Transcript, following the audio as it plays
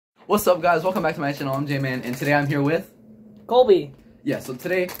What's up, guys? Welcome back to my channel. I'm J-Man, and today I'm here with Colby. Yeah, so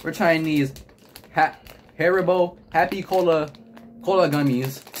today we're trying these Haribo Happy Cola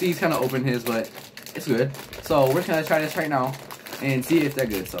gummies. See, he's kind of opened his, but it's good. So we're gonna try this right now and see if they're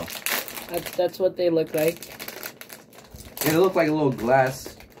good. So That's what they look like. yeah, they look like a little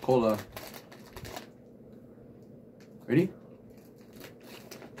glass cola. Ready?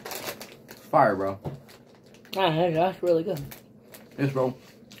 Fire, bro. That's really good. Yes, bro.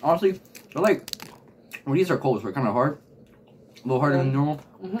 Honestly, they're like, well, these are cold, so they're kind of hard. A little harder than normal.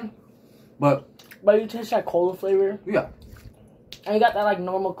 But you taste that cola flavor. Yeah. And you got that like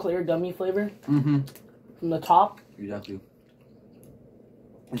normal clear gummy flavor. From the top. Exactly.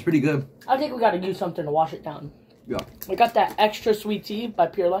 It's pretty good. I think we got to use something to wash it down. Yeah. We got that extra sweet tea by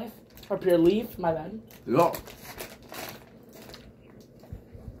Pure Life. Or Pure Leaf, my bad. Yeah.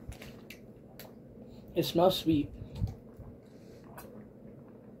 It smells sweet.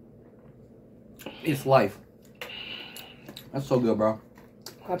 It's life. That's so good, bro.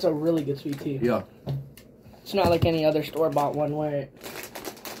 That's a really good sweet tea. Yeah. It's not like any other store-bought one where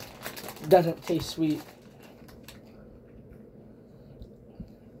it doesn't taste sweet.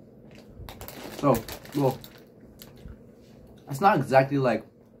 So, well, it's not exactly like,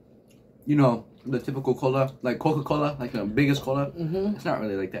 you know, the typical cola, like Coca-Cola, like the biggest cola. It's not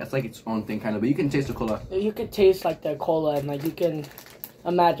really like that. It's like its own thing, kind of. But you can taste the cola. You could taste like the cola, and like you can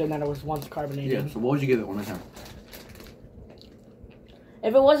imagine that it was once carbonated. Yeah. So what would you give it one more time?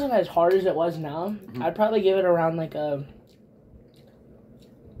 If it wasn't as hard as it was now, I'd probably give it around like a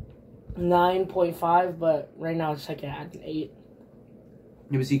 9.5. But right now it's like at an 8.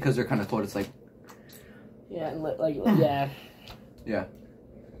 You see, because they're kind of cold, it's like. Yeah, and like yeah. Yeah.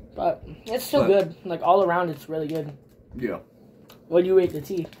 But it's still good. Like all around, it's really good. Yeah. What do you rate the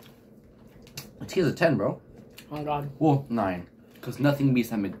tea? The tea is a 10, bro. Oh God. Well, 9. Because nothing beats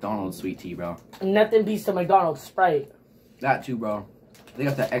that McDonald's sweet tea, bro. Nothing beats the McDonald's Sprite. That too, bro. They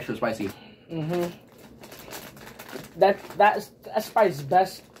got that extra spicy. That Sprite's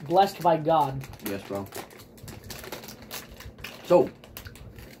blessed by God. Yes, bro. So,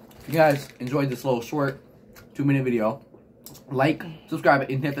 if you guys enjoyed this little short 2-minute video, like, subscribe,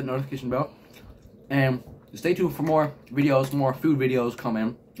 and hit the notification bell. And stay tuned for more videos, more food videos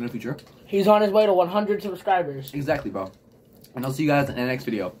coming in the future. He's on his way to 100 subscribers. Exactly, bro. And I'll see you guys in the next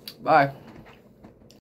video. Bye.